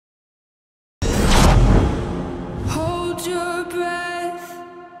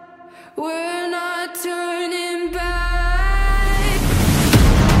We're not turning back.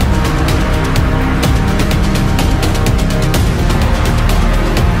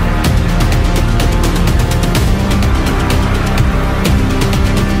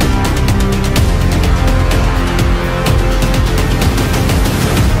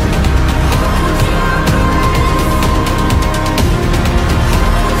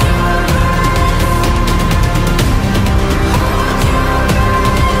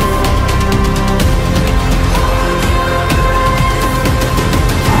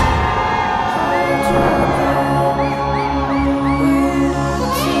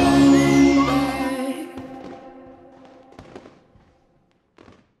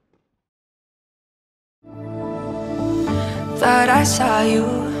 Thought I saw you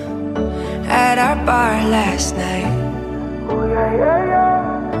at our bar last night. Ooh, yeah, yeah,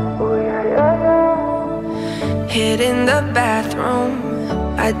 yeah. Ooh, yeah, yeah, yeah. Hid in the bathroom,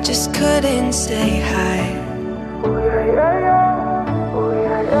 I just couldn't say hi. Ooh, yeah, yeah, yeah. Ooh,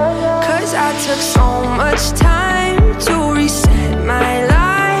 yeah, yeah, yeah. 'Cause I took so much time to reset my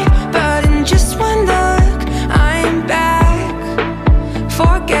life, but in just one look, I'm back.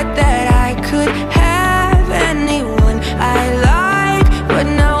 Forget that I could have anyone I like, but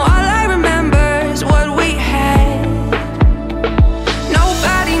now all I remember is what we had.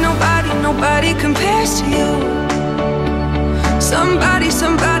 Nobody, nobody, nobody compares to you. Somebody,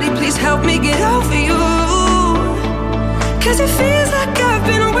 somebody, please help me get over you. 'Cause it feels like I've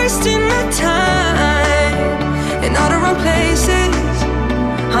been wasting my time in all the wrong places,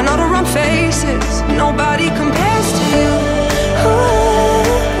 on all the wrong faces. Nobody compares to you.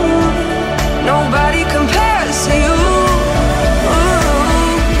 Ooh, nobody compares to you.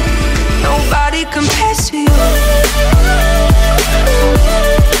 Ooh, nobody compares to you.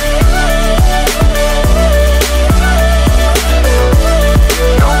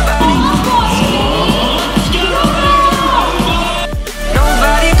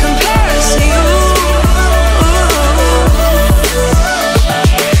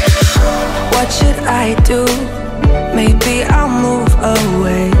 I do, maybe I'll move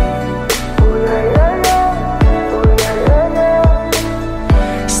away. Ooh, yeah, yeah, yeah. Ooh, yeah, yeah,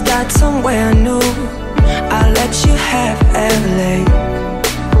 yeah. Start somewhere new, I'll let you have LA.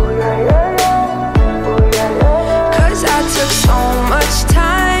 Ooh, yeah, yeah, yeah. Ooh, yeah, yeah, yeah. 'Cause I took so much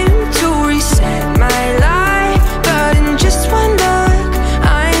time to reset my life, but in just one look,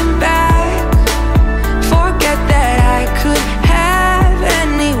 I'm back. Forget that I could have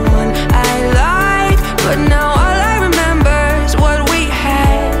anyone I like, but now all I remember is what we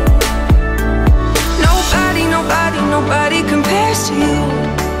had. Nobody, nobody, nobody compares to you.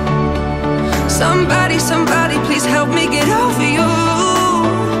 Somebody, somebody, please help me get over you.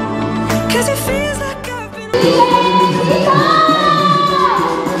 'Cause it feels like I've been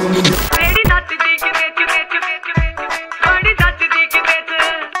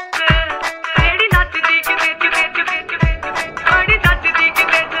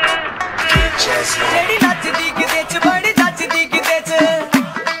Lady